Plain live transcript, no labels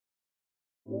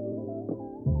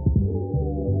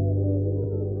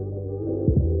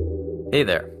Hey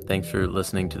there. Thanks for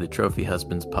listening to the Trophy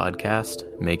Husbands podcast.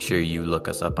 Make sure you look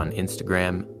us up on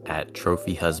Instagram at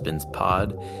Trophy Husbands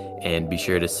Pod, and be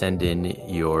sure to send in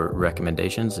your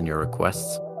recommendations and your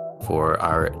requests for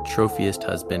our Trophiest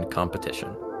Husband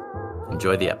competition.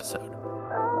 Enjoy the episode.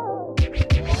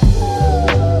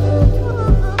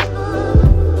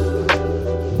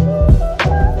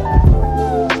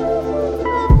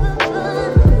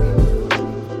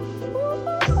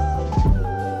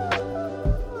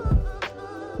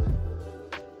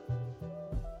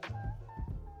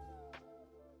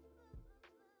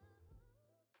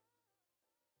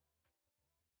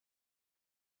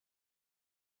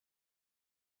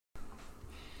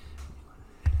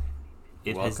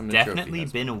 It Welcome has to definitely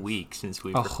Trophy been a week since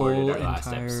we've A recorded whole our last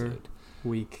entire episode.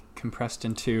 week compressed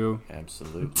into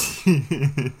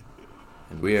Absolutely.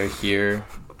 And we are here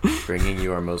bringing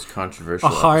you our most controversial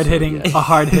a hard-hitting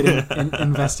episode yet.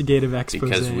 investigative expose.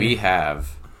 Because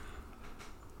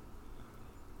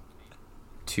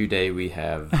today we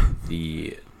have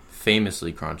the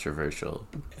famously controversial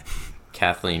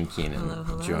Kathleen Keenan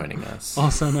Hello. joining us.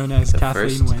 also known as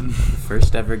Kathleen Wynn. The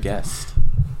first ever guest.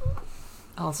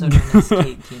 Also known as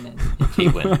Kate Keenan.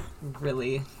 Kate Wynn.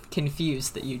 Really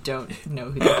confused that you don't know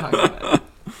who you're talking about.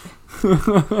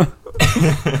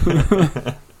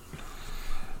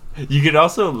 You could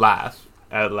also laugh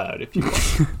out loud if you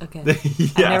want. Okay. Yeah.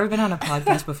 I've never been on a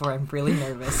podcast before. I'm really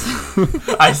nervous.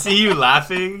 I see you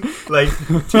laughing, like,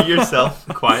 to yourself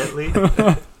quietly.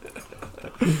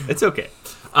 It's okay.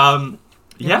 You're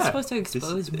not supposed to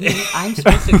expose me. I'm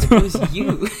supposed to expose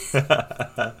you.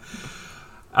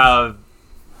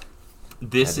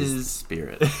 This That is the is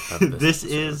spirit of this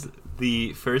episode. is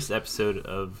the first episode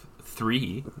of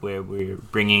 3 where we're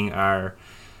bringing our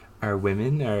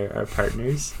women, our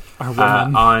partners, Our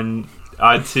women.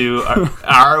 onto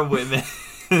our women,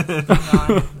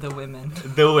 Not the women.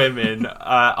 the women,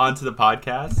 onto the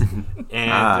podcast,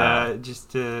 and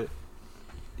just to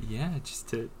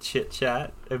chit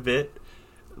chat a bit,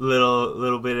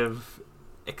 little bit of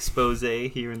expose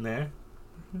here and there.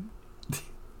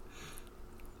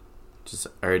 Just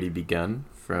already begun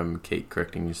from Kate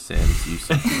correcting Sam's use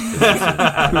of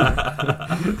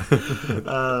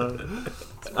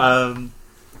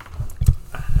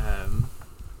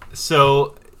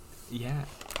So, yeah.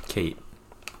 Kate,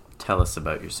 tell us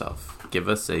about yourself. Give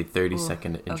us a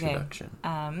 30-second introduction.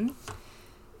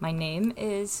 My name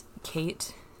is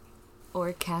Kate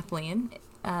or Kathleen,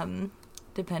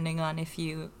 depending on if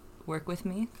you work with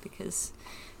me, because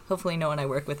hopefully no one I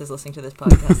work with is listening to this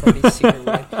podcast. That'd be super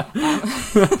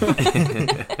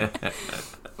weird.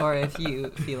 Or if you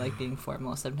feel like being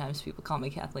formal, sometimes people call me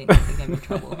Kathleen. I think I'm in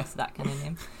trouble. It's that kind of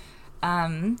name.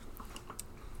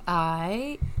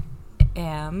 I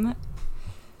am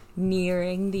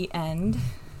nearing the end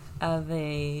of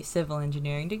a civil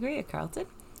engineering degree at Carleton.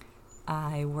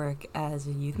 I work as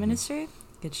a youth minister,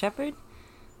 Good Shepherd.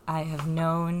 I have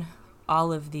known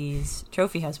all of these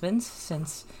trophy husbands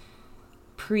since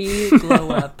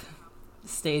pre-glow up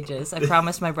stages. I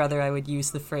promised my brother I would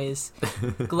use the phrase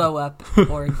glow up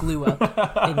or glue up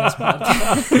in this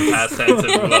podcast. The past tense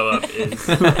of glow up is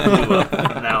glue up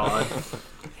from now on.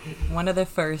 One of the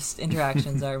first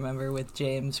interactions I remember with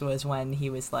James was when he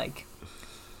was like,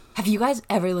 have you guys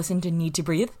ever listened to Need to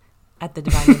Breathe? At the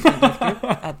Divine Infinite Youth Group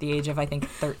at the age of, I think,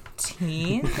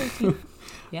 13?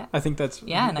 Yeah. I think that's...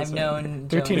 Yeah, and I've known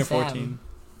 13 Joe or 14. and Sam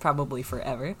probably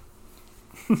forever.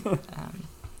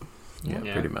 Yeah,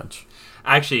 Yeah. pretty much.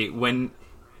 Actually,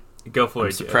 go for I'm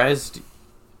it. Joe.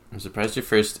 surprised your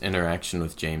first interaction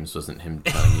with James wasn't him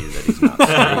telling you that he's not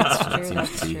straight. It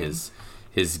seems to be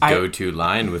his go-to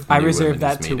line with I new reserve women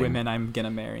that he's to meeting. women I'm gonna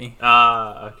marry.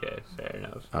 Okay, fair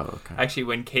enough. Oh, okay. Actually,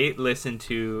 when Kate listened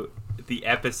to the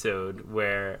episode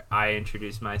where I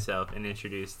introduced myself and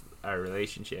introduced our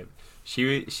relationship,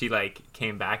 she like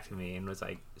came back to me and was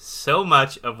like, so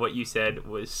much of what you said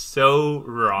was so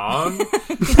wrong.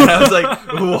 And I was like,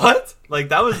 what? Like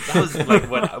that was like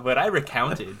what I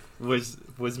recounted was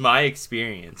my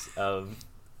experience of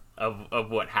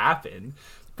what happened.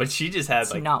 But she just had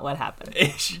That's not what happened.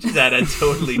 she just had a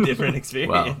totally different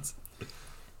experience.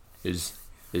 There's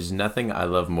nothing I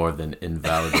love more than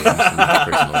invalidating someone's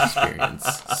personal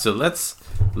experience. So let's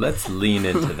lean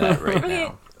into that right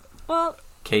now. Well,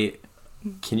 Kate,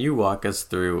 can you walk us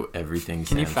through everything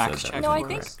Can you Sam fact said check that was No, I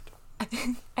think-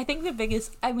 incorrect? I think the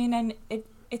biggest, I mean, and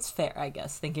it's fair, I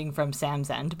guess, thinking from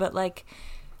Sam's end, but like,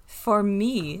 for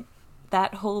me,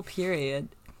 that whole period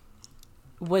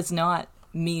was not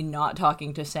me not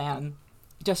talking to Sam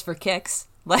just for kicks.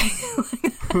 Like,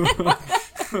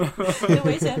 the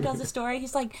way Sam tells the story,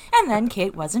 he's like, and then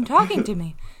Kate wasn't talking to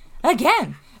me.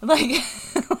 again. Like,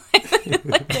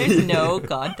 like there's no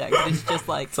context. It's just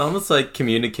like It's almost like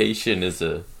communication is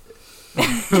a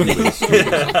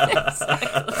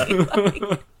exactly, like,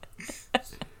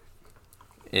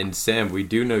 And Sam, we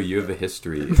do know you have a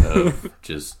history of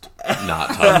just not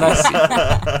talking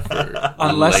to people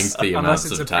for lengthy amounts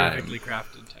it's of a time. perfectly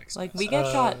crafted text. like we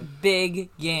get taught big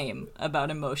game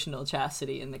about emotional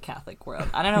chastity in the Catholic world.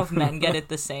 I don't know if men get it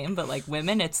the same, but like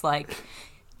women, it's like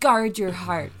guard your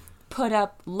heart, put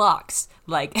up locks,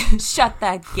 like shut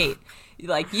that gate,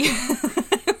 like you,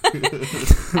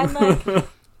 and like.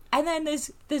 And then this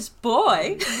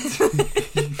boy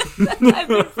that I've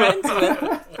been friends with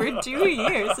for 2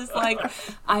 years is like,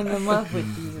 I'm in love with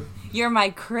you. You're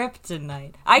my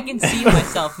kryptonite. I can see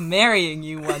myself marrying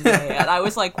you one day. And I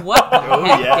was like, what the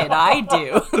heck did I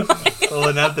do?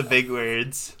 Pulling out the big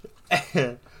words.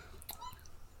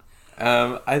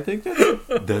 I think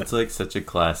that's like such a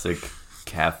classic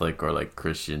Catholic or like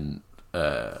Christian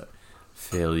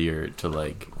failure to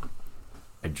like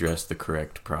address the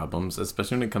correct problems,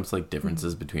 especially when it comes to like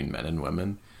differences between men and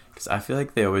women. Because I feel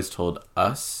like they always told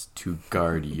us to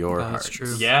guard your hearts. That's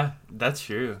true. Yeah, that's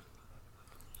true.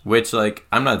 Which, like,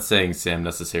 I'm not saying Sam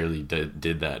necessarily did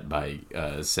that by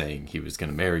saying he was going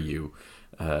to marry you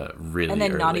really And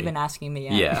then early. not even asking me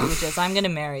yet. Yeah. He was just, I'm going to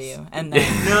marry you. And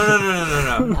then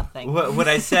No. nothing. What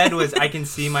I said was I can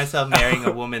see myself marrying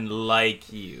a woman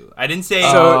like you. I didn't say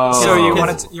So you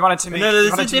because- wanted to make No, there's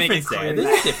you wanted a to make it difference there. clear There's a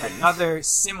that difference. another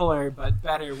similar but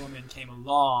better woman came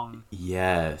along.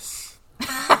 Yes.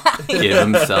 Give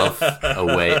himself a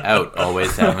way out.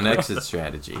 Always have an exit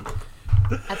strategy.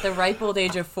 At the ripe old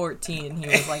age of 14, he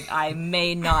was like, I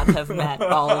may not have met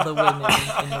all of the women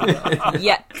in the world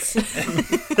yet.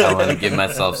 I want to give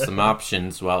myself some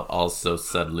options while also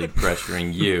subtly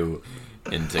pressuring you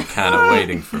into kind of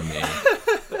waiting for me.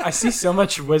 I see so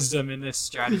much wisdom in this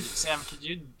strategy. Sam,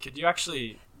 could you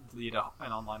actually lead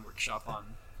an online workshop on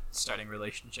starting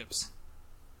relationships?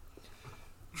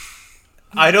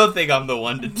 I don't think I'm the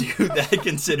one to do that,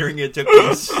 considering it took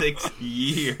me 6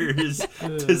 years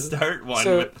to start one.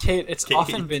 So, with Kate, it's Kate.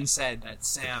 often been said that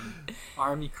Sam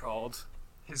army crawled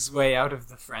his way out of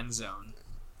the friend zone.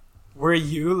 Were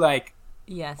you, like,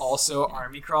 Yes. also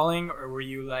army crawling, or were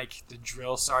you, like, the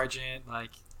drill sergeant, like,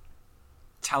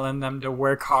 telling them to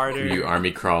work harder? Were you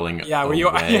army crawling Yeah, were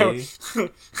away? you...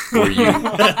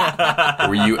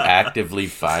 Were you actively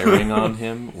firing on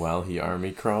him while he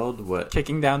army crawled? What?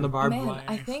 Kicking down the barbed Man, wire.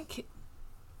 I think...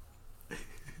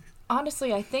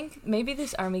 Honestly, I think maybe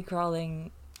this army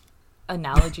crawling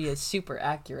analogy is super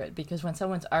accurate, because when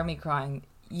someone's army crawling,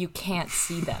 you can't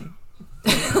see them.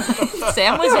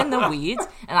 Sam was in the weeds,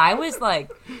 and I was,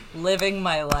 like, living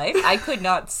my life. I could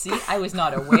not see. I was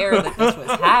not aware that this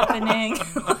was happening.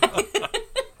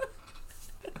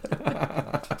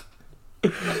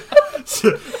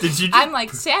 So, did you? I'm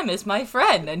like, Sam is my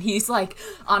friend, and he's, like,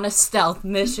 on a stealth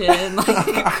mission,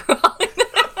 like, crawling.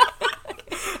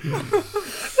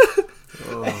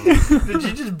 Did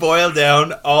you just boil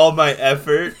down all my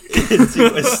effort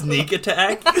into a sneak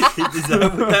attack? Is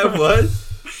that what that was?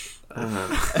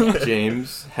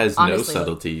 James has Honestly, no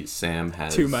subtlety. Sam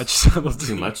has Too much subtlety.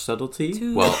 Too much subtlety.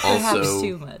 Perhaps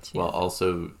too much. Yeah. While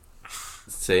also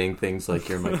saying things like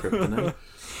 "you're my kryptonite."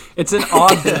 It's an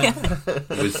odd thing. It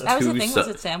was That was the too thing, was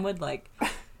that Sam would, like,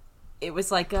 it was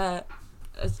like a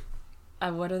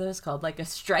what are those called? Like a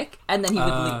strike, and then he would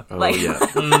leave. Oh Like, yeah,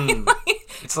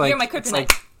 It's like you're my kryptonite. it's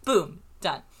like Boom,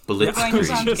 done. We're going to blitzkrieg.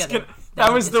 town just together. gonna,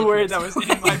 that was the word that was in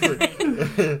my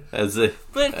brain. As a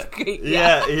Blitzkrieg.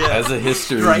 Yeah. Yeah. as a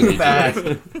history Strike major. back.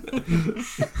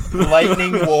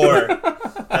 Lightning war.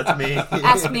 That's me.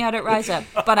 Ask me out at Rise Up,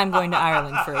 but I'm going to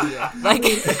Ireland for a year. Like,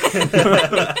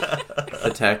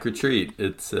 Attack retreat.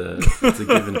 It's a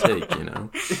give and take. You know,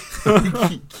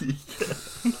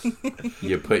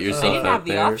 you put I yourself didn't have out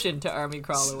the there. option to army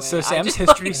crawl away. So I Sam's just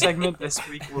history fucking- segment this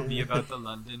week will be about the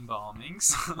London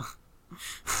bombings.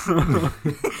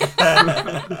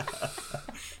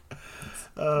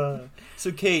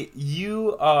 So Kate,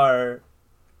 you are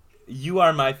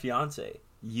my fiance.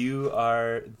 You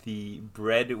are the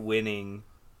breadwinning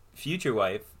future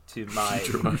wife to my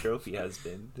trophy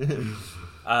husband.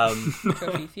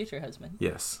 Trophy future husband.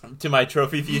 Yes. To my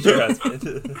trophy future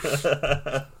husband.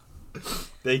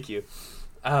 Thank you.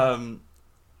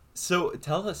 So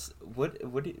tell us, what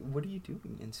are you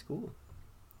doing in school?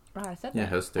 Oh, I said Yeah, that.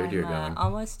 how's third year going?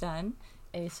 Almost done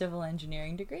a civil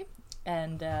engineering degree,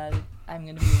 and I'm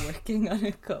going to be working on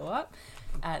a co-op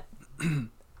at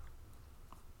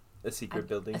A secret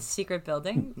building. a secret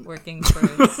building, working for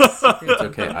a secret. It's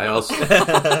okay. I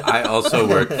also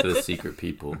work for the secret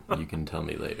people. You can tell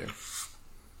me later.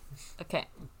 Okay,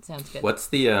 sounds good. What's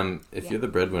the if Yeah. you're the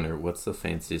breadwinner, what's the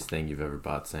fanciest thing you've ever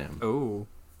bought, Sam? Oh.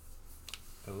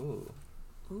 Ooh.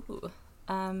 Ooh.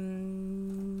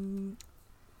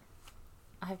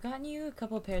 I've gotten you a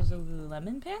couple pairs of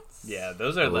Lululemon pants. Yeah,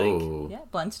 those are like Oh. Yeah,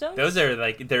 Blundstones. those are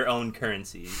like their own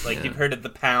currencies. Like Yeah. you've heard of the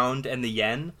pound and the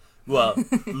yen. Well,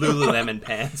 Lululemon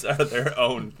pants are their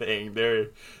own thing. They're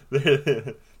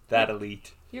that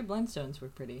elite. Your Blundstones were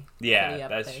pretty. Yeah, pretty up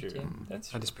that's there, true. too. That's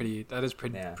true. That is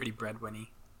pretty Yeah. pretty breadwinny.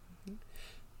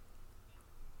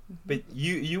 But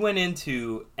you went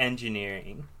into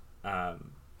engineering.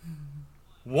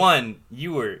 One,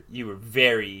 you were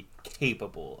very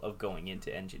capable of going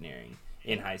into engineering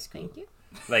in high school. Thank you.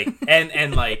 Like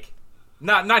and like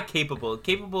not capable.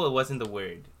 Capable wasn't the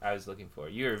word I was looking for.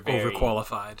 You were very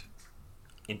Overqualified.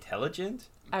 intelligent.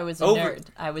 I was a nerd.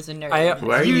 I was a nerd.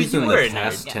 Why are you You using were the a nerd.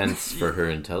 past Yeah. tense for her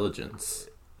intelligence?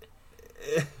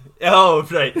 Oh,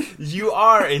 right. You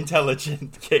are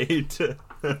intelligent, Kate.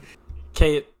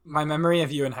 Kate, my memory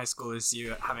of you in high school is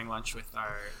you having lunch with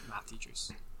our math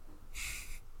teachers.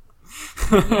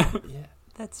 Yeah.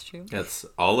 That's true. That's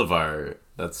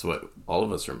what all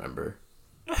of us remember.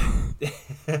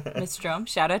 Miss Strom.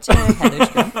 Shout out to Heather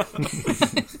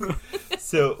Strom.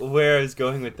 So where I was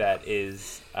going with that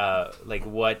is, like,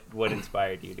 what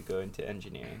inspired you to go into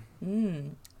engineering?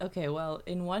 Okay, well,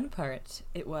 in one part,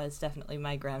 it was definitely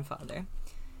my grandfather.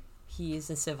 He's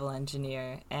a civil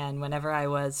engineer, and when I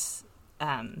was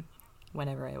a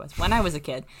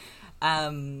kid,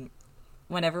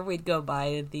 whenever we'd go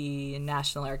by the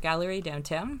National Art Gallery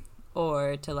downtown,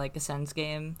 or to like a Sens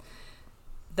game,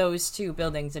 those two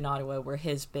buildings in Ottawa were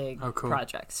his big Oh, cool.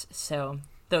 projects. So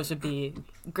those would be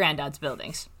Granddad's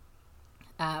buildings.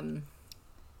 And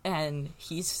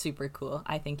he's super cool.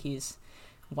 I think he's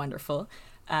wonderful.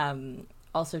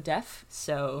 Also deaf,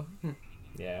 so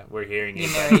Yeah, we're hearing you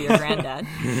it. marry your granddad.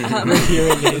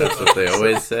 That's what they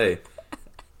always say.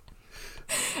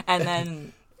 And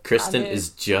then Kristen Other- is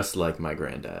just like my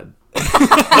granddad.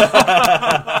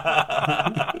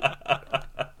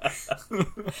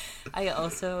 I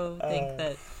also think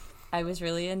that I was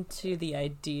really into the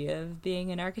idea of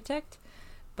being an architect,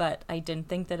 but I didn't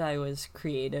think that I was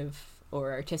creative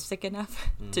or artistic enough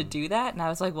to do that. And I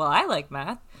was like, well, I like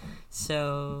math.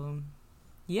 So,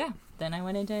 yeah. Then I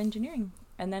went into engineering.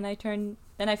 And then I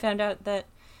found out that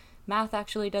math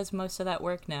actually does most of that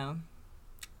work now.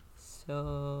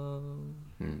 So...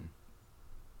 And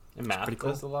math pretty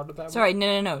cool. does a lot of that. Sorry,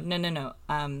 no.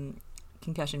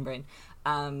 Concussion brain.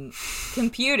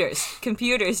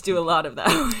 Computers do a lot of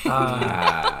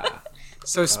that.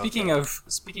 So speaking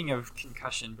of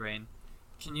concussion brain,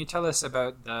 can you tell us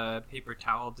about the paper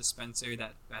towel dispenser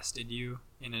that bested you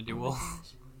in a duel?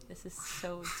 This is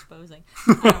so exposing.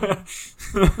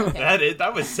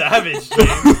 That was savage,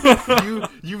 James.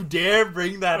 you dare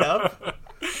bring that up?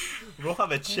 We'll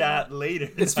have a chat later.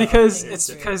 It's because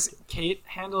Great. Kate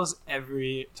handles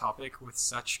every topic with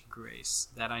such grace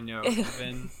that I know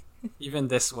even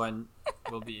this one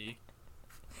will be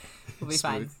We'll be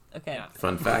fine. smooth. Okay. Yeah.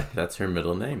 Fun fact, that's her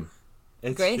middle name.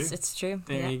 It's Grace, true. it's true.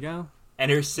 There Yeah. you go. And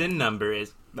her sin number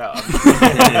is no.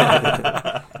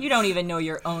 You don't even know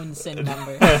your own sin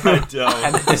number. I don't.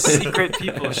 And the secret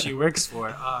people she works for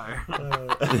are.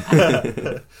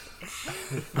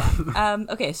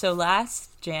 Okay, so last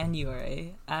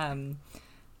January,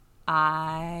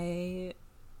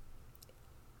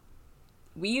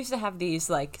 we used to have these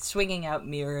like swinging out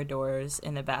mirror doors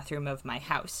in the bathroom of my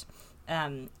house,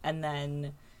 and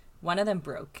then one of them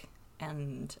broke,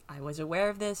 and I was aware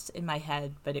of this in my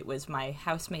head, but it was my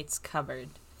housemate's cupboard,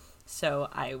 so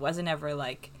I wasn't ever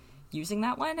like using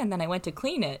that one. And then I went to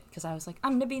clean it because I was like,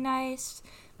 I'm gonna be nice.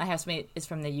 My housemate is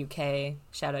from the UK.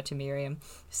 Shout out to Miriam.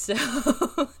 So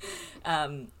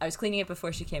I was cleaning it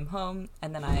before she came home,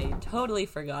 and then I totally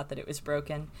forgot that it was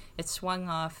broken. It swung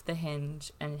off the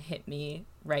hinge and hit me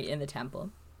right in the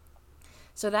temple.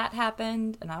 So that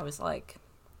happened, and I was like,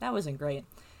 that wasn't great.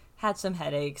 Had some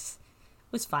headaches.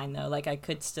 Was fine, though. Like, I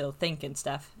could still think and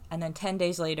stuff. And then 10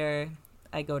 days later,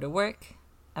 I go to work.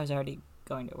 I was already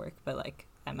going to work, but, like,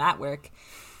 I'm at work.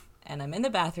 And I'm in the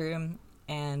bathroom,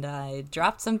 and I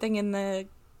dropped something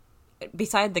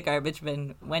beside the garbage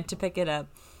bin, went to pick it up,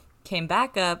 came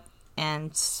back up,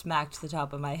 and smacked the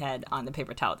top of my head on the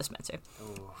paper towel dispenser.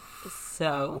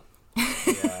 So,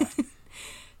 Yeah.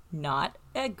 not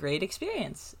a great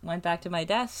experience. Went back to my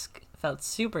desk, felt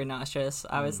super nauseous.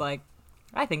 I was like,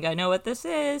 I think I know what this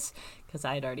is, because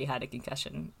I had already had a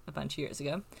concussion a bunch of years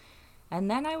ago. And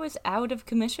then I was out of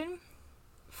commission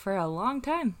for a long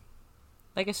time.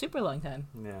 Like a super long time.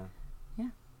 Yeah. Yeah.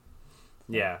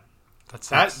 Yeah. That's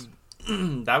That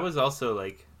that was also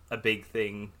like a big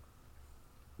thing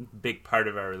big part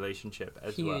of our relationship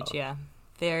as well. Huge, yeah.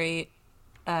 Very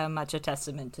much a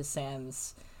testament to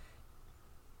Sam's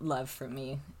love for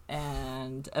me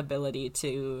and ability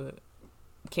to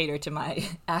cater to my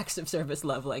acts of service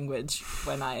love language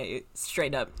when I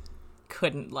straight up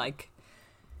couldn't, like,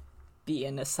 be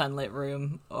in a sunlit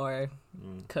room or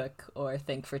cook or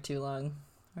think for too long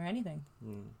or anything.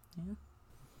 Yeah.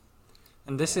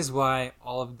 And this is why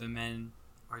all of the men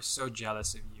are so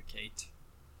jealous of you, Kate.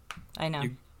 I know.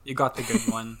 You got the good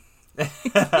one.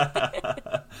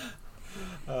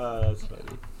 Oh, that's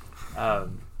funny.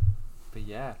 But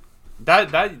yeah,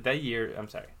 that year. I'm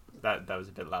sorry. That was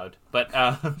a bit loud, but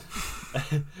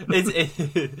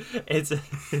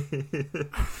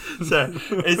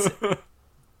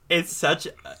it's such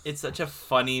a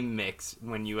funny mix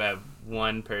when you have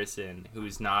one person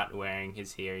who's not wearing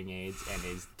his hearing aids and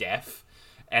is deaf,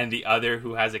 and the other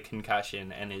who has a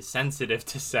concussion and is sensitive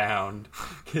to sound,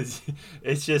 because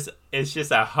it's just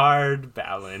a hard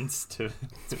balance to.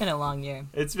 It's been a long year.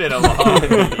 It's been a long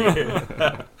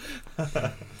year.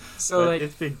 So, but like,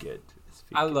 it's been good.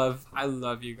 I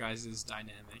love you guys'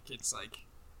 dynamic. It's like,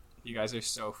 you guys are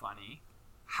so funny.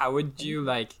 How would you,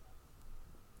 like,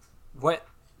 what?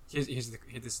 This is the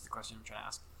question I'm trying to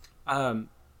ask.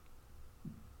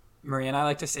 Maria and I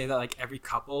like to say that, like, every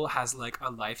couple has, like, a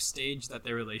life stage that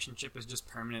their relationship is just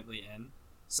permanently in.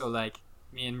 So, like,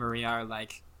 me and Maria are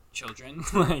like children,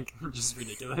 like, just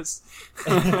ridiculous.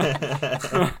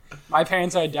 My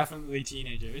parents are definitely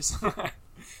teenagers.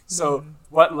 So,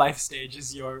 what life stage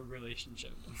is your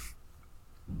relationship?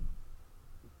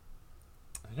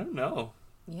 I don't know.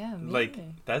 Yeah, maybe. Like,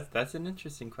 that's an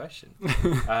interesting question.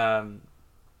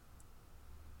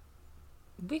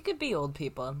 We could be old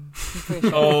people. For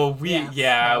sure. Oh, we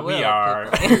we're are.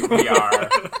 old people. We are.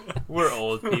 We're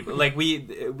old people. Like,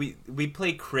 we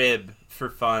play crib for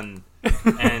fun,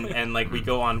 and like, we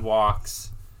go on walks.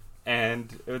 And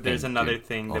there's another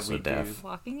thing that we do.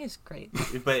 Walking is great.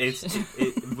 But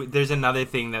there's another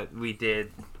thing that we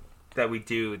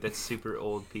do that's super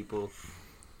old people.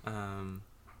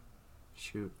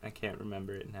 Shoot, I can't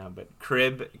remember it now. But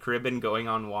crib and going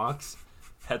on walks,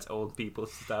 that's old people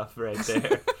stuff right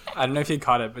there. I don't know if you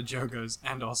caught it, but Joe goes,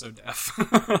 and also deaf.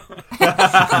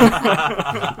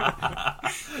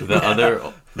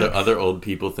 The other old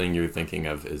people thing you're thinking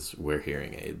of is wear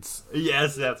hearing aids.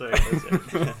 Yes, that's right.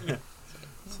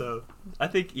 So I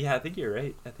think you're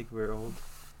right. I think we're old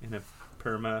in a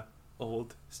perma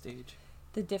old stage.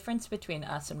 The difference between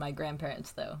us and my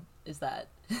grandparents, though, is that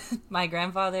my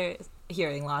grandfather's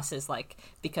hearing loss is, like,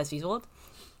 because he's old.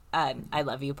 I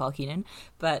love you, Paul Keenan,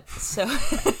 but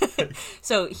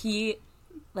so he,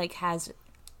 like, has,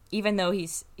 even though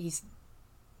he's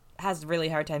has a really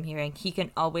hard time hearing, he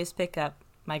can always pick up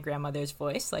my grandmother's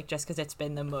voice, like, just because it's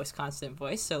been the most constant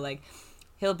voice. So, like,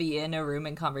 he'll be in a room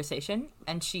in conversation,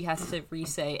 and she has to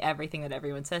re-say everything that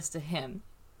everyone says to him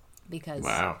because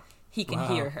he can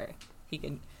hear her.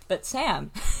 But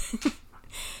Sam,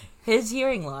 his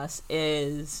hearing loss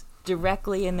is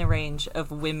directly in the range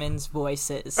of women's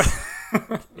voices.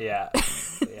 Yeah.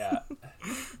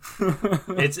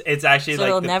 It's actually, so like,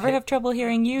 he'll never have trouble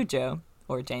hearing you, Joe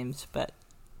or James, but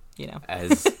you know,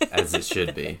 as it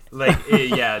should be. Like,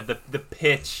 yeah, the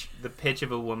pitch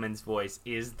of a woman's voice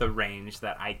is the range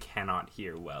that I cannot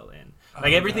hear well in.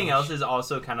 Like, everything else is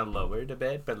also kind of lowered a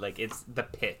bit, but, like, it's the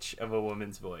pitch of a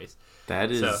woman's voice.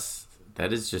 That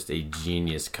is just a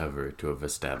genius cover to have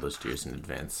established yours in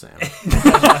advance, Sam.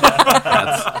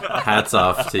 Hats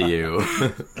off to you.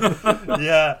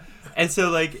 Yeah. And so,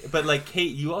 like, but, like,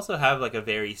 Kate, you also have, like, a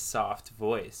very soft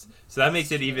voice. So that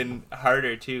makes it even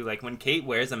harder, too. Like, when Kate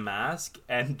wears a mask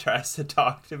and tries to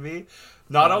talk to me,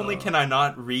 not only can I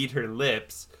not read her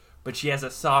lips, but she has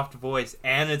a soft voice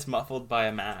and it's muffled by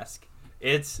a mask.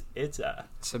 That's a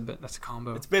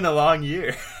combo. It's been a long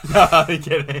year. No, I'm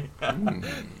kidding.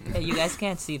 Yeah, you guys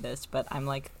can't see this, but I'm,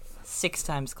 like, 6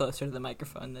 times closer to the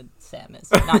microphone than Sam is.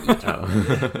 Not you, Joe.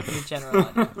 The general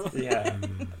audience.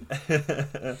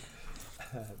 Yeah.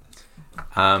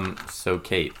 So,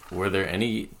 Kate, were there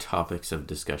any topics of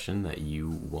discussion that you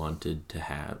wanted to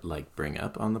have, like, bring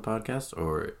up on the podcast,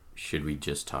 or should we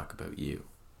just talk about you?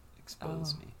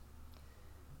 Expose me.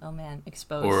 Oh man,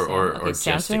 expose. Or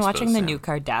Sam's just been watching expose the Sam. new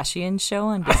Kardashian show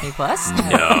on Disney Plus.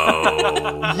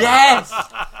 No. Yes.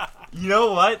 You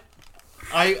know what?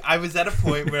 I was at a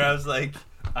point where I was like,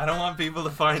 I don't want people to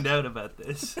find out about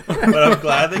this, but I'm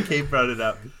glad that Kate brought it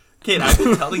up. Kate, I've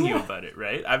been telling you about it,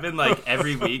 right? I've been, like,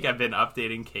 every week I've been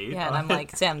updating Kate. Yeah, and I'm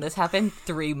like, Sam, this happened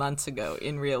 3 months ago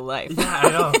in real life. Yeah, I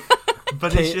know.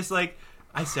 But it's just like,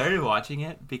 I started watching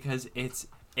it because it's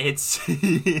it's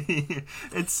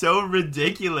it's so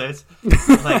ridiculous.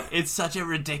 Like, it's such a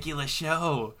ridiculous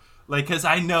show. Like, because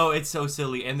I know it's so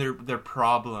silly, and their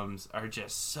problems are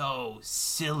just so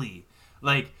silly.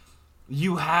 Like,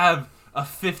 you have a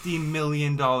 $50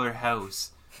 million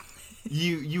house.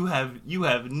 You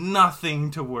have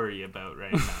nothing to worry about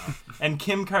right now. And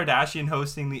Kim Kardashian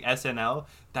hosting the SNL,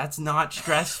 that's not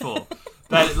stressful.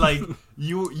 That, like,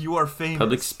 you are famous.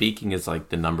 Public speaking is like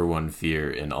the number one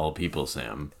fear in all people,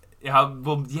 Sam.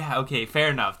 Well, yeah, okay, fair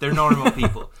enough. They're normal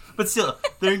people. But still,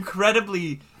 they're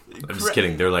incredibly... I'm just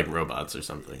kidding. They're like robots or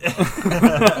something.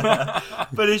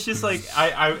 But it's just like,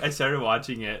 I started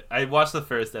watching it. I watched the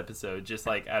first episode just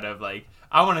like out of like,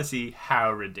 I want to see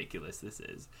how ridiculous this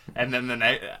is. And then the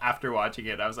night after watching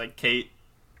it, I was like, Kate,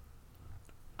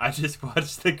 I just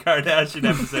watched the Kardashian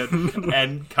episode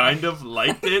and kind of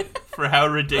liked it for how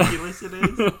ridiculous it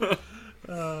is.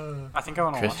 I think I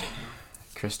want to watch it.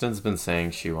 Kristen's been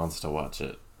saying she wants to watch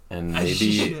it. And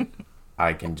maybe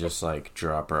I can just like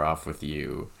drop her off with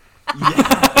you.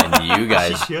 Yeah. And you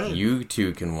guys, you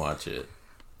two can watch it.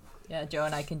 Yeah, Joe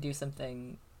and I can do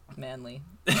something manly.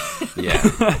 Yeah.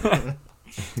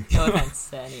 No offense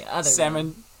to any other Sam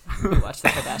man who watch the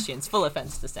Kardashians. Full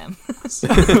offense to Sam.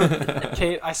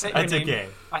 Kate, I set your That's name. okay.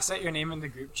 I set your name in the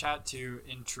group chat to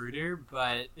Intruder,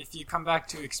 but if you come back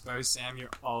to expose Sam, you're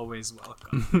always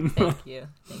welcome. Thank you.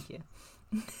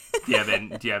 Do you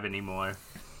have any more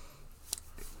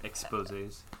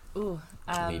exposés? Ooh.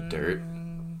 Any dirt?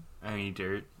 Any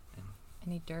dirt?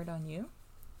 Any dirt on you?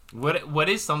 What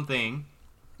is something?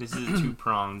 This is a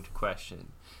two-pronged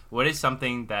question. What is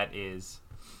something that is?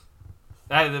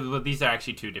 Well, these are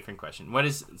actually two different questions. What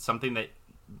is something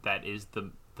that is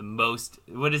the most?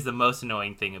 What is the most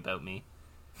annoying thing about me?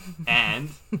 And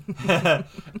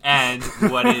and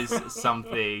what is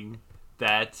something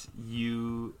that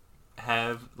you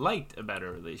have liked about a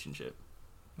relationship?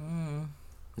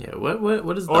 Yeah,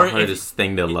 what is the hardest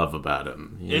thing to love about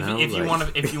him? If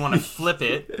you want to flip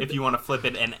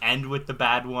it and end with the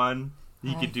bad one,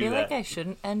 you could do that. I feel like I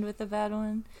shouldn't end with the bad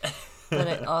one, but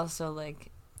I also like.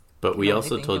 But we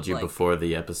also told you before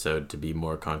the episode to be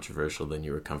more controversial than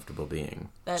you were comfortable being.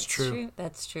 That's true.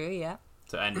 That's true. Yeah.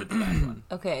 So end with the bad one.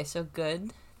 Okay, so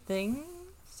good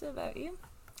things about you.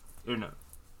 Or no.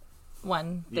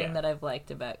 One thing that I've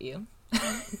liked about you.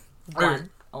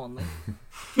 One only.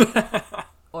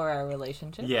 Or our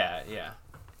relationship. Yeah.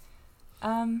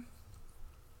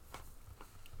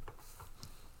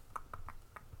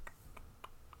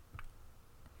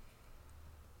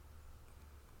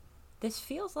 This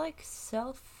feels like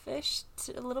selfish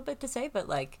a little bit to say, but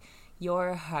like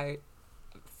your heart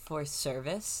for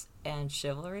service and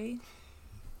chivalry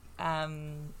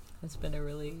has been a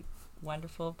really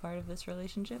wonderful part of this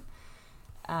relationship.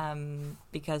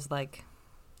 Because like,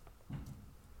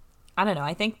 I don't know,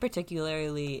 I think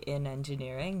particularly in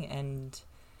engineering and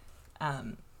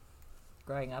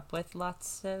growing up with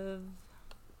lots of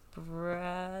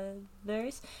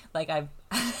brothers, like I've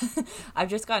I've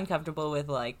just gotten comfortable with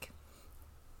like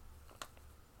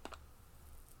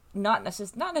not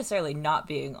necessarily not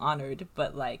being honored,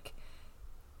 but like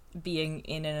being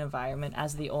in an environment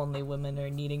as the only woman or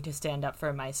needing to stand up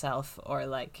for myself or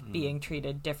like being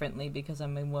treated differently because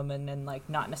I'm a woman and like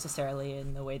not necessarily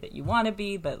in the way that you want to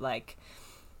be, but like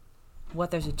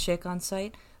what, there's a chick on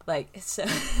site, like so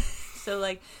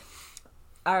like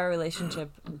our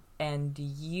relationship and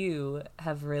you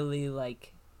have really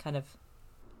like kind of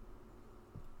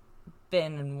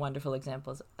been wonderful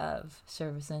examples of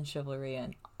service and chivalry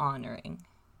and honoring,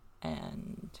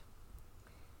 and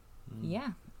yeah,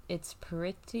 it's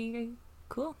pretty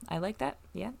cool. I like that.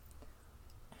 Yeah.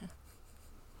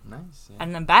 Nice. Yeah.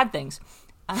 And then bad things.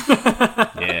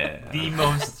 Yeah.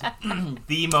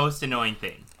 The most annoying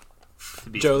thing. To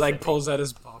be Joe specific. like pulls out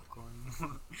his popcorn.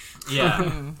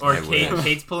 Yeah. Or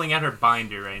Kate's pulling out her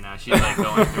binder right now. She's like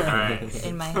going through. All right.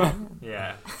 In my hand.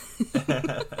 Yeah.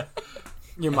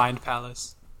 Your mind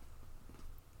palace.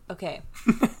 Okay.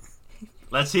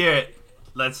 Let's hear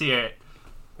it.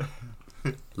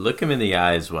 Look him in the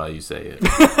eyes while you say it.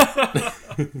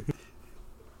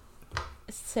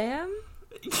 Sam?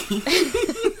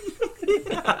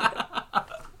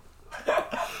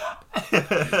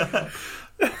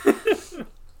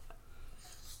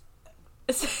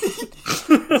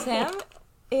 Sam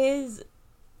is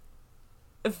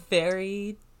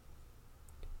very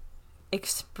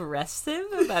expressive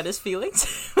about his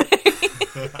feelings.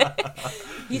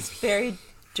 He's very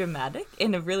dramatic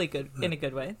in a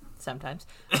good way sometimes.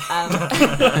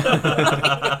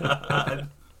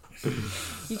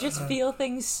 You just feel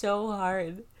things so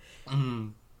hard,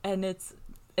 and it's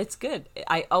good.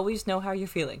 I always know how you're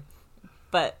feeling.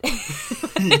 but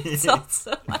it's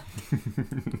also like,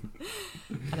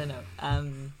 I don't know.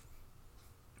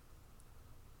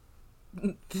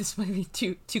 This might be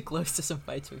too close to some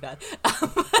fights we've had.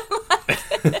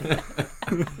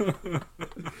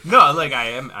 No, like I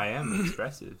am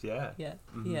expressive, yeah. Yeah,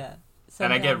 Mhm. yeah.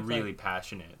 And I get Sometimes, really like,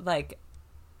 passionate. like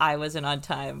I wasn't on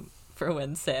time for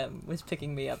when Sam was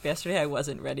picking me up yesterday. I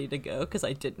wasn't ready to go because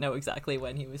I didn't know exactly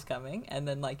when he was coming, and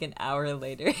then like an hour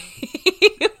later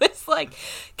he was like,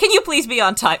 can you please be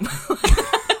on time?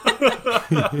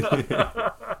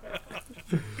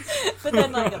 But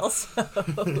then like also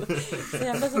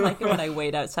Sam doesn't like it when I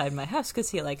wait outside my house because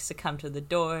he likes to come to the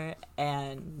door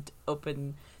and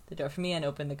open the door for me and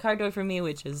open the car door for me,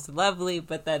 which is lovely.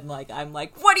 But then like I'm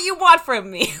like, what do you want from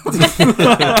me?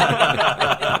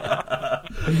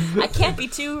 I can't be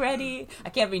too ready. I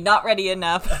can't be not ready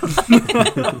enough.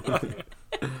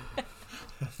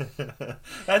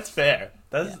 That's fair.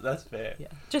 That's fair. Yeah.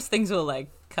 Just things will like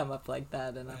come up like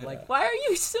that, and I'm like, why are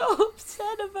you so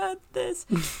upset about this?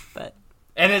 But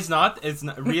And it's not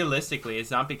realistically,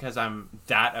 it's not because I'm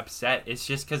that upset. It's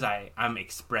just because I'm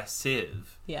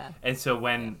expressive. yeah, And so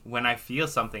when I feel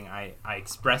something, I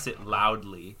express it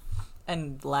loudly.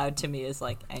 and loud to me is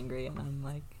like angry, and I'm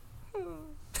like,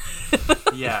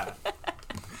 Yeah.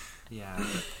 Yeah.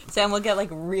 Sam will get like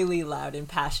really loud and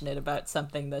passionate about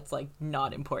something that's like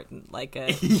not important, like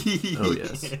a Oh,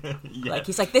 yes. Yeah. like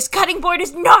he's like, this cutting board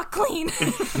is not clean.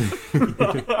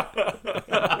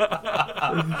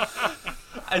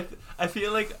 I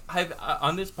feel like I've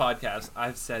on this podcast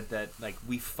I've said that like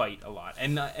we fight a lot,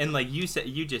 and like you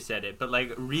just said it, but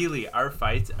like really our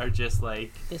fights are just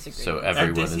like Disagree. So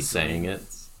everyone is saying it.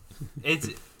 it's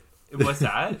what's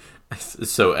that?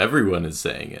 So everyone is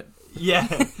saying it. Yeah,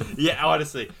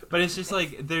 honestly, but it's just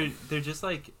like they're just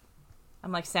like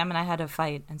I'm like, Sam and I had a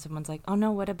fight, and someone's like, oh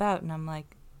no, what about? And I'm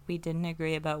like, we didn't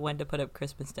agree about when to put up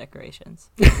Christmas decorations.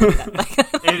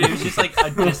 it was just like a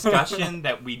discussion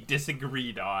that we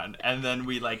disagreed on, and then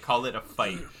we like call it a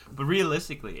fight. But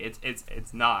realistically,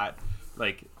 it's not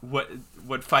like what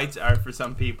fights are for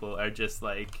some people are just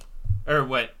like, or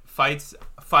what fights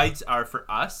are for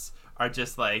us are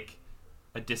just like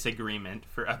a disagreement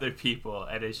for other people,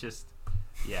 and it's just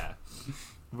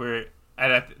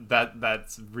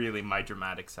that's really my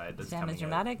dramatic side. That's Sam coming is out.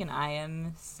 dramatic, and I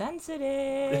am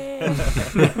sensitive.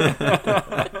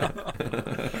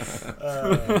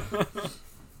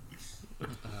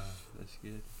 That's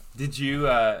good. Did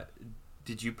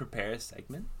you prepare a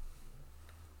segment?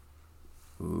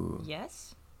 Ooh.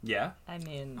 Yes, Yeah. I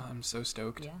mean, I'm so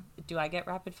stoked. yeah. Do I get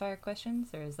rapid fire questions,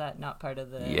 or is that not part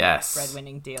of the Yes.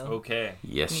 breadwinning deal? Okay.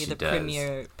 Yes, Need she the does.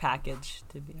 premier package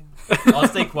to be. I'll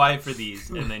stay quiet for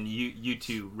these, and then you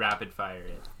two rapid fire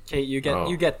it. Kate, you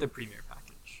get the premier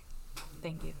package.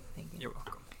 Thank you. You're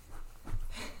welcome.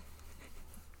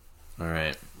 All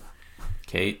right.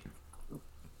 Kate.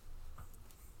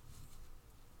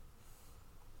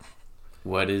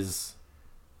 What is...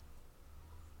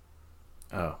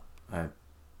 Oh, I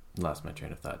lost my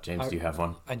train of thought. James, do you have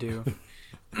one? I do.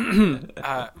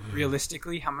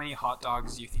 Realistically, how many hot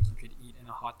dogs do you think you could eat in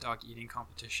a hot dog eating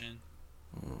competition?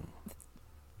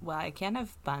 Well, I can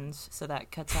have buns, so that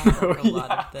cuts out like, a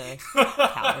lot of the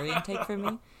calorie intake for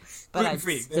me. But I'd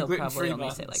Gluten-free. still They're probably gluten-free only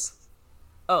buns. say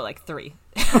like 3.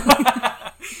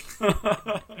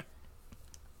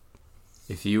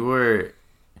 If you were...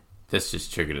 This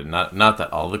just triggered it. Not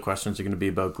that all the questions are going to be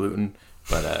about gluten,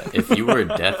 but if you were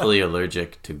deathly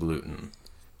allergic to gluten,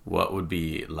 what would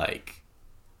be like...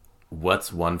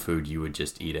 What's one food you would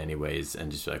just eat anyways and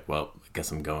just be like, well, I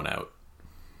guess I'm going out?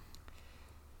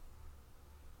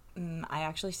 I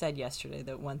actually said yesterday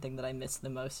that one thing that I miss the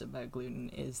most about gluten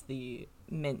is the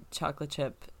mint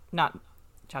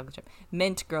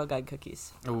mint Girl Guide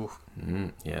cookies. Oh,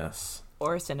 Yes.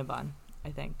 Or Cinnabon, I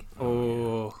think.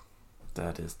 oh.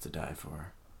 That is to die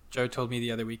for. Joe told me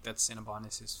the other week that Cinnabon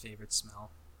is his favorite smell.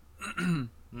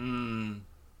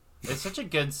 It's such a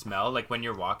good smell, like when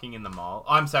you're walking in the mall.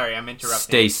 Oh, I'm sorry, I'm interrupting.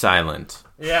 Stay silent.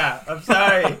 Yeah, I'm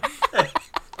sorry.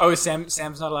 Oh, Sam's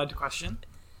not allowed to question?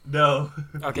 No.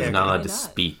 Okay. He's not allowed to Why not?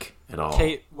 speak at all.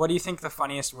 Kate, what do you think the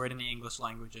funniest word in the English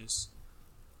language is?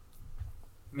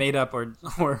 Made up or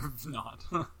not?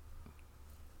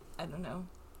 I don't know.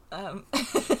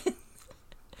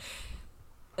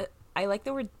 I like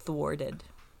the word thwarted.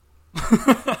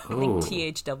 I Ooh.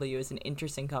 think THW is an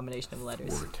interesting combination of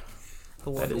letters. Word.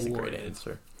 Thwarted. That is a great Thwarted.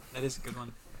 answer. That is a good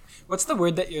one. What's the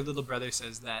word that your little brother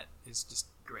says that is just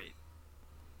great?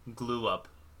 Glue up.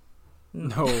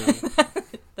 No.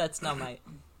 That's not my...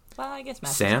 Well, I guess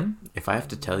Master Sam, if I have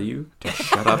to tell you to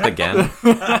shut up again,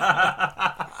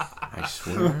 I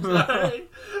swear. Sorry.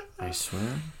 I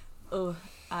swear. Oh,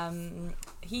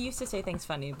 he used to say things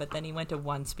funny, but then he went to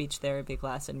one speech therapy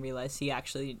class and realized he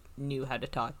actually knew how to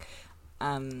talk.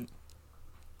 Yeah.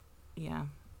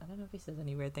 I don't know if he says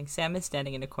any weird things. Sam is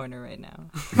standing in a corner right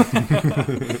now.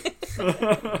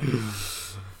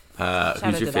 Shout out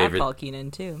Who's your to favorite? that Paul Keenan,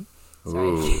 too. Sorry.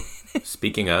 Ooh.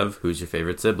 Speaking of, who's your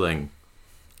favorite sibling?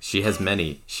 She has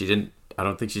many. I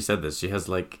don't think she said this. She has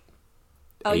like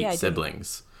 8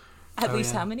 siblings. At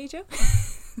least how many, Joe?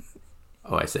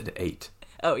 Oh, I said 8.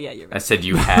 Oh, yeah, you're right. I said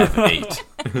you have 8.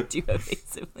 Do you have 8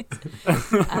 siblings?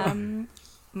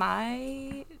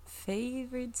 My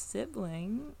favorite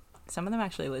sibling... Some of them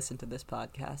actually listen to this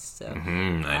podcast, so...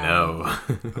 I know.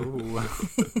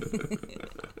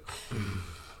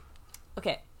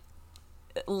 Okay.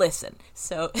 Listen.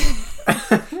 So,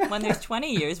 when there's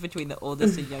 20 years between the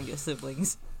oldest and youngest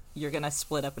siblings, you're going to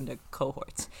split up into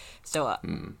cohorts. So,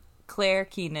 Claire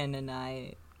Keenan and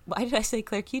I... Why did I say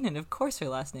Claire Keenan? Of course her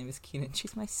last name is Keenan.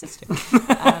 She's my sister.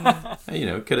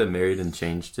 Could have married and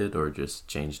changed it, or just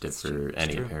changed it for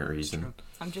any apparent reason.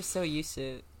 I'm just so used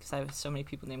to... Because I have so many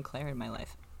people named Claire in my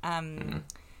life.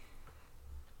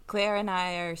 Claire and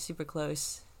I are super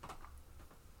close.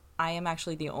 I am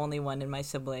actually the only one in my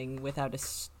sibling without a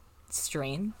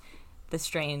strain. The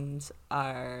strains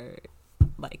are,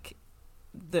 like,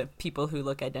 the people who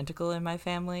look identical in my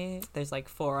family. There's, like,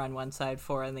 4 on one side,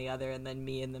 4 on the other, and then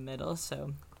me in the middle. So,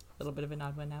 a little bit of an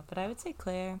odd one out. But I would say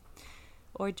Claire,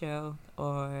 or Joe,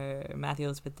 or Matthew,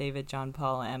 Elizabeth, David, John,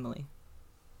 Paul, Emily.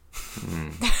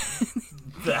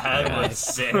 That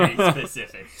was very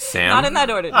specific. Sam? Not in that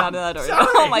order.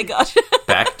 Oh my gosh.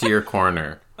 Back to your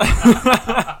corner.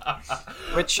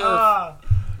 Which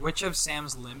of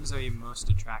Sam's limbs are you most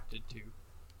attracted to?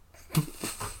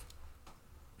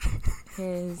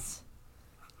 His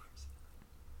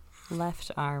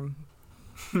left arm.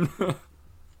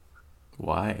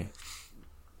 Why?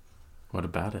 What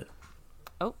about it?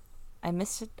 Oh, I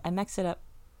missed it. I mixed it up.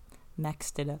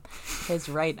 His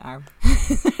right arm.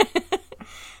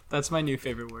 That's my new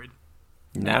favorite word.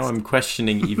 Now I'm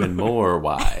questioning even more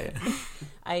why.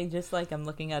 I just I'm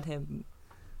looking at him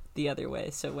the other way.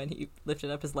 So when he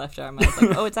lifted up his left arm, I was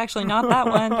like, oh, it's actually not that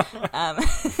one.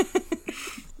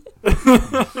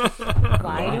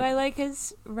 Why do I like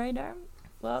his right arm?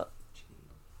 Well,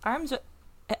 arms.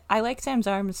 I like Sam's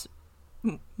arms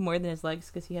more than his legs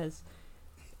because he has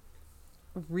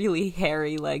really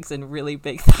hairy legs and really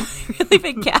big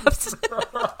calves.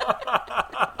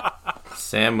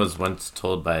 Sam was once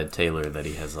told by a tailor that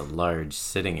he has a large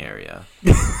sitting area.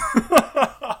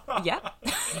 Yeah.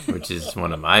 Which is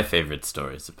one of my favorite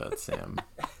stories about Sam.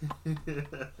 Yeah,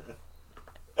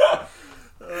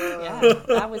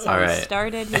 that was how he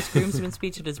started his groomsman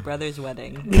speech at his brother's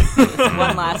wedding.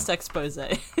 One last expose.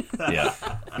 Yeah.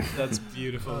 That's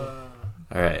beautiful.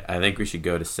 All right, I think we should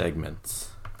go to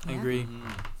segments. I agree.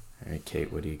 All right,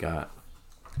 Kate, what do you got?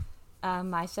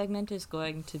 My segment is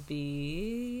going to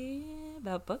be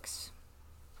about books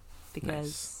because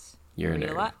Nice. You're a I read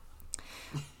nerd. a lot.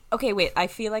 Okay, wait. I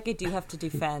feel like I do have to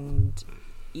defend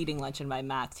eating lunch in my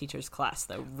math teacher's class,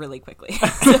 though, really quickly.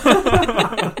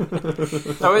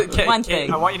 One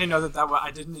thing. I want you to know that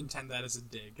I didn't intend that as a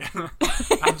dig.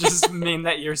 I just mean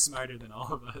that you're smarter than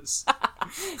all of us.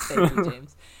 Thank you,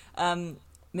 James.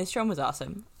 Miss Strom was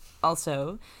awesome.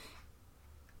 Also,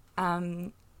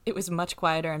 it was much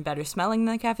quieter and better smelling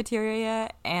than the cafeteria,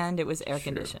 and it was air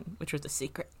conditioned, which was a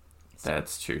secret. So.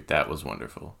 That's true. That was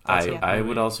wonderful. That's I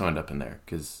would also end up in there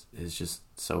because it's just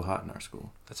so hot in our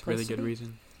school. That's a really good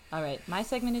reason. All right. My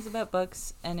segment is about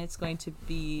books, and it's going to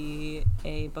be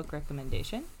a book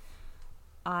recommendation.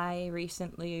 I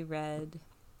recently read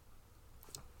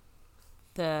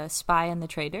The Spy and the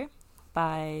Traitor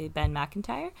by Ben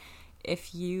McIntyre.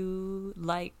 If you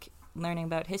like learning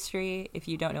about history, if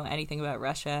you don't know anything about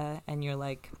Russia, and you're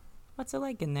like, what's it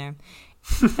like in there?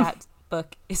 That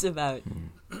book is about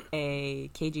a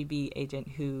KGB agent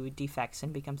who defects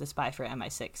and becomes a spy for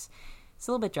MI6. It's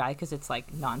a little bit dry because it's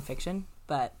nonfiction,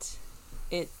 but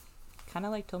it kind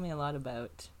of told me a lot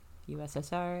about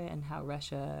USSR and how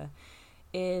Russia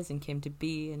is and came to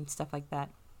be and stuff like that.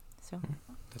 So,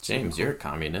 That's James, so you're a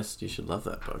communist. You should love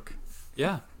that book.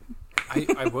 Yeah,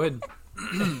 I would.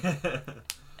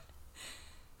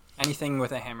 Anything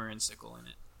with a hammer and sickle in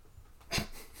it.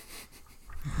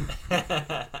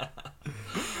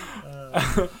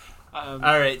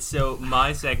 All right, so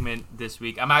my segment this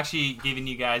week, I'm actually giving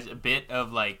you guys a bit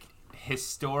of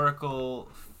historical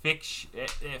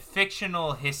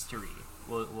fictional history.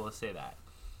 We'll say that.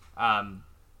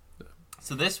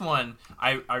 So this one,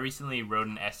 I recently wrote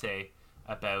an essay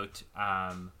about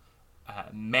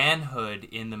manhood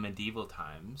in the medieval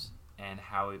times, and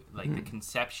how like the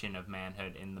conception of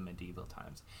manhood in the medieval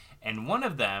times. And one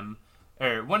of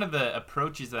the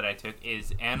approaches that I took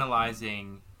is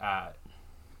analyzing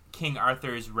King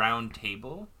Arthur's Round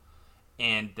Table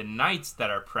and the knights that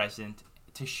are present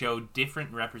to show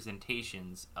different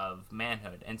representations of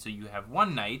manhood. And so you have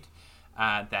one knight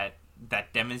that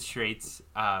demonstrates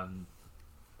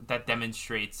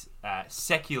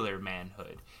secular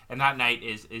manhood, and that knight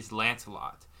is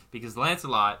Lancelot, because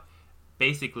Lancelot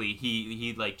basically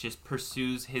he like just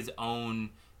pursues his own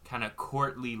kind of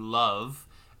courtly love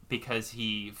because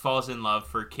he falls in love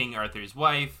for King Arthur's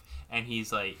wife, and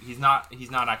he's not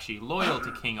actually loyal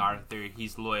to King Arthur,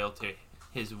 he's loyal to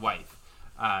his wife,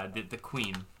 the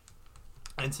queen.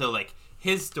 And so like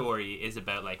his story is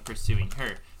about like pursuing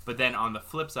her. But then on the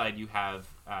flip side you have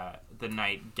the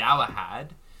knight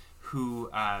Galahad, who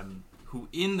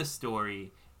in the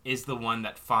story is the one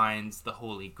that finds the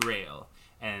Holy Grail.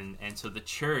 And so the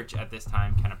church at this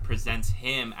time kind of presents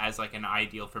him as like an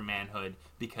ideal for manhood,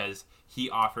 because he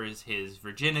offers his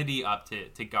virginity up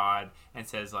to God and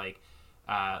says like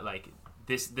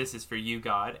this is for you,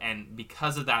 God. And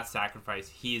because of that sacrifice,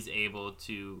 he is able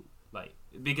to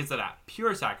because of that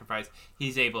pure sacrifice,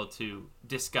 he's able to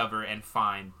discover and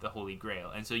find the Holy Grail.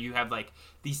 And so you have like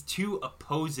these two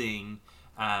opposing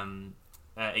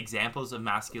examples of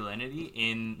masculinity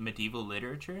in medieval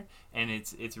literature, and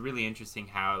it's really interesting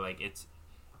how like it's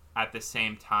at the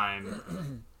same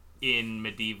time in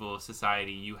medieval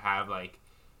society you have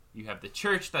the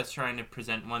church that's trying to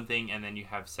present one thing, and then you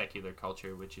have secular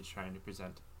culture which is trying to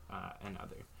present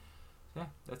another. Yeah,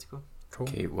 that's cool.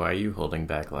 Okay, why are you holding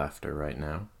back laughter right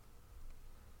now?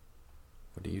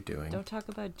 What are you doing? Don't talk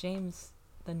about James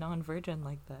the non-virgin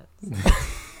like that.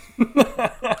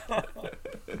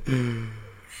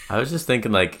 I was just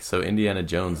thinking so Indiana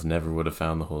Jones never would have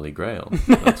found the Holy Grail.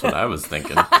 That's what I was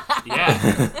thinking.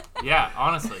 Yeah,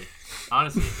 honestly.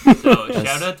 So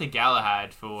shout out to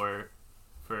Galahad for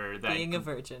that being a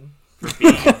virgin. For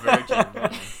being a virgin.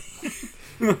 Man.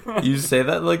 You say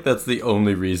that like that's the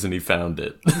only reason he found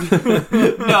it.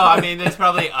 No, I mean there's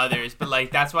probably others, but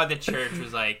like that's why the church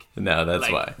was like, no, that's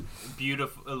like, why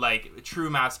beautiful, like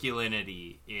true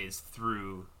masculinity is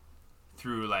through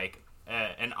like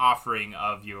an offering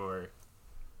of your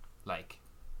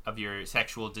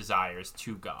sexual desires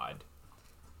to God.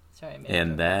 Sorry,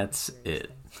 and that's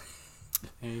it.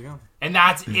 There you go. And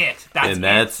that's it.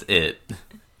 That's it.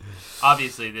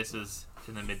 Obviously, this is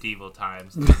in the medieval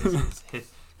times. This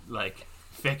is like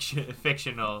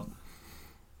fictional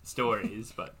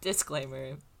stories, but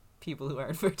disclaimer: people who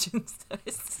aren't virgins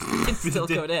can still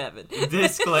go to heaven.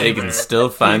 Disclaimer: they can still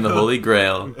find the Holy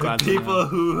Grail. People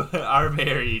who are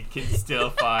married can still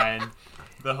find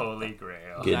the Holy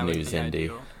Grail. Good news,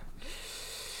 Indy.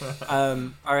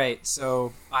 All right,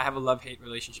 so I have a love-hate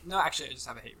relationship. No, actually, I just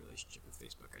have a hate relationship with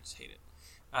Facebook. I just hate it.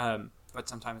 But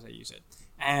sometimes I use it.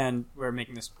 And we're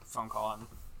making this phone call on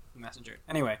Messenger.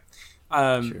 Anyway,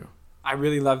 True. I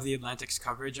really love the Atlantic's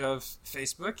coverage of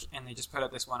Facebook, and they just put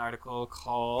out this one article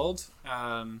called,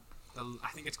 I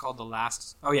think it's called The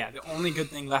Only Good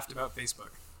Thing Left About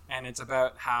Facebook. And it's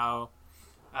about how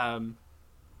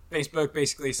Facebook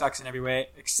basically sucks in every way,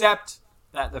 except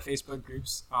that the Facebook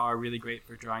groups are really great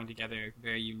for drawing together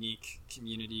very unique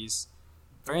communities.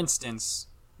 For instance,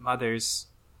 mothers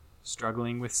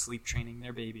struggling with sleep training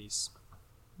their babies.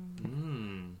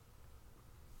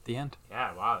 The end.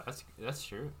 Yeah, wow, that's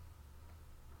true.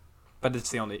 But it's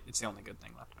the only good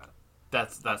thing left about it.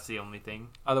 That's the only thing.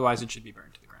 Otherwise, it should be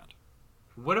burned to the ground.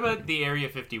 What about the Area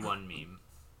 51 meme?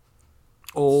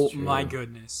 Oh my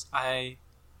goodness, I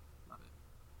love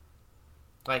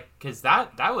it. Like, because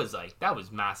that was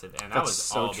massive, and that That's was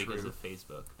so all true. because of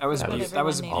Facebook. That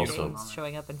was also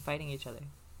showing up and fighting each other.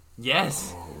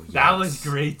 Yes, yes. That was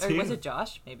great too. Or was it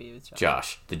Josh? Maybe it was Josh.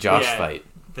 Josh. The Josh fight.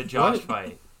 The Josh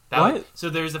fight. So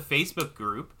there's a Facebook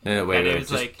group. No, wait, and it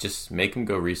was just make him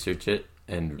go research it.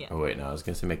 And yeah. Oh wait, no, I was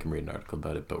gonna say make him read an article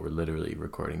about it, but we're literally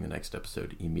recording the next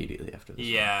episode immediately after this.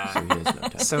 Yeah. So he has no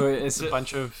time. So it's a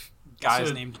bunch of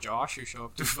guys named Josh who show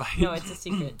up to fight. No, it's a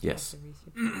secret. Yes.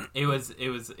 It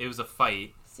was a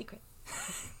fight. Secret.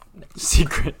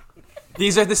 Secret.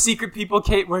 These are the secret people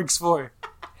Kate works for.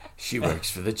 She works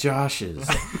for the Joshes.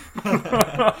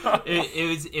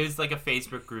 It was like a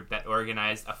Facebook group that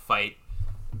organized a fight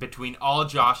between all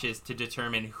Joshes to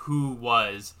determine who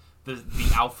was the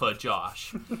alpha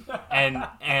Josh, and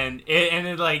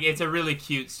it's a really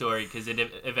cute story because it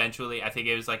eventually, I think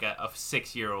it was like a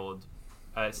 6-year-old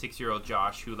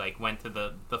Josh who like went to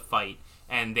the fight,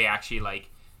 and they actually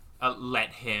let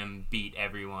him beat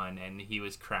everyone, and he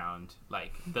was crowned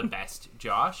like the best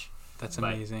Josh. That's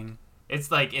amazing.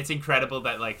 it's incredible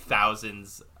that like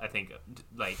thousands, I think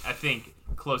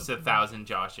close to 1,000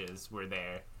 Joshes were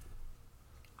there.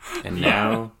 And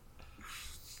now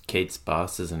Kate's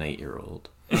boss is an 8-year-old.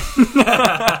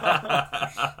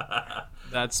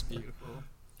 That's beautiful.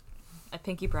 I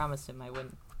think you promised him I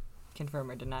wouldn't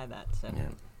confirm or deny that. So. Yeah.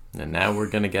 And now we're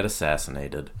going to get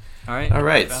assassinated. All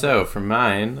right. So for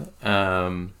mine,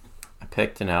 I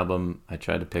picked an album. I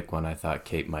tried to pick one I thought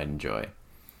Kate might enjoy.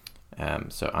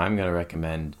 So I'm going to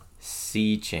recommend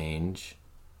Sea Change.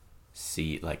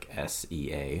 Sea, like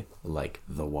S-E-A, like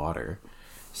the water.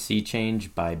 Sea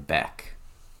Change by Beck.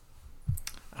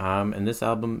 And this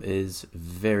album is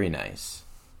very nice.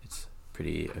 It's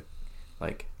pretty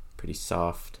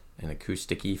soft and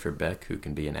acoustic-y for Beck, who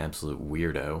can be an absolute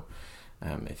weirdo.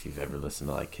 If you've ever listened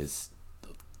to like his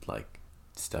like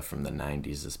stuff from the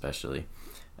 90s especially.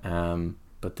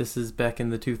 But this is Beck in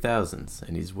the 2000s,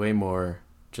 and he's way more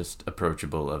just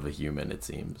approachable of a human, it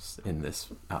seems, in this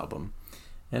album.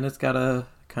 And it's got a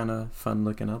kind of fun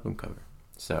looking album cover.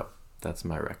 So that's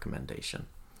my recommendation.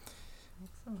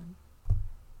 Excellent.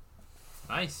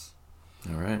 Nice.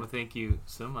 All right. Well, thank you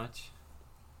so much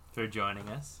for joining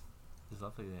us. It's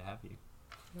lovely to have you.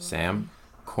 Sam,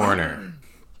 corner.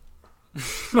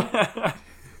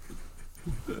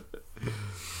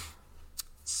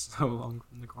 So long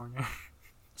from the corner.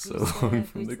 So long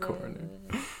from the corner.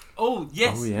 Oh,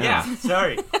 yes. Oh, yeah. Yeah.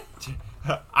 Sorry.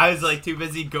 I was like too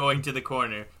busy going to the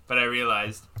corner, but I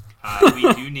realized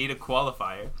we do need a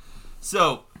qualifier.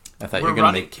 So I thought you were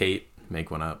going to make Kate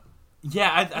make one up.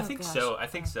 Yeah, I think gosh. so. I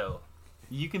think so.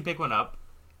 You can pick one up.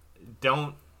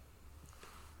 Don't.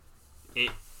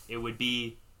 It would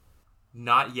be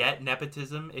not yet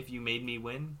nepotism if you made me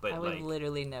win, but I would like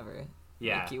literally never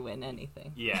make you win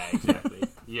anything. Yeah, exactly.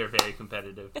 You're very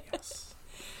competitive. Yes.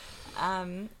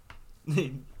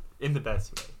 In the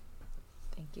best way.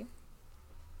 Thank you.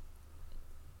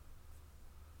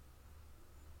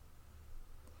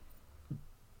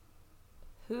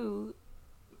 Who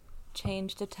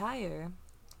changed a tire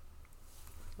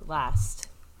last?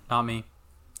 Not me.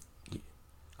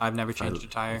 I've never changed a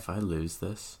tire. If I lose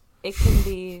this, It can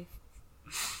be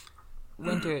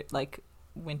winter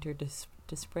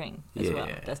to spring as well.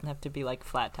 Yeah. It doesn't have to be like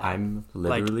flat tire. I'm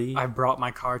literally Like, I brought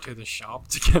my car to the shop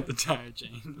to get the tire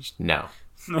changed. no.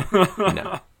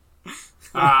 No.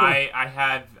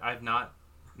 I've not.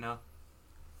 No.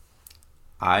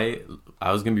 I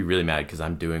was gonna be really mad because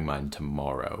I'm doing mine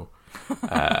tomorrow,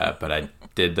 but I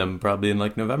did them probably in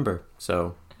like November.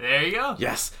 So There you go.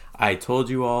 yes, I told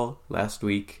you all last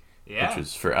week, Yeah. which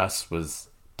was for us was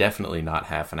definitely not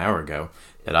half an hour ago,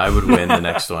 that I would win the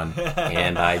next one,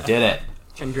 and I did it.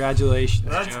 Congratulations,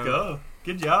 Let's Joe. go.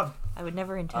 Good job. I would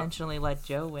never intentionally let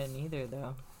Joe win either,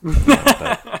 though.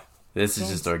 But this is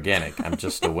just organic. I'm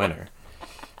just a winner,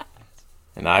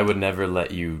 and I would never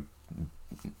let you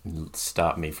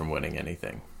stop me from winning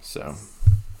anything. So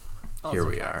here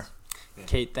we are.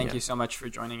 Kate, thank Yeah. you so much for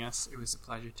joining us. It was a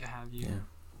pleasure to have you. Yeah.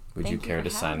 Would Thank you you care for to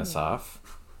sign having us me. off?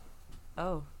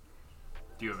 Oh,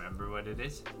 Do you remember what it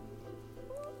is?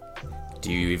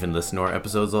 Do you even listen to our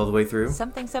episodes all the way through?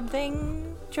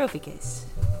 something trophy case.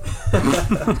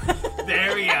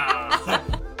 There we are.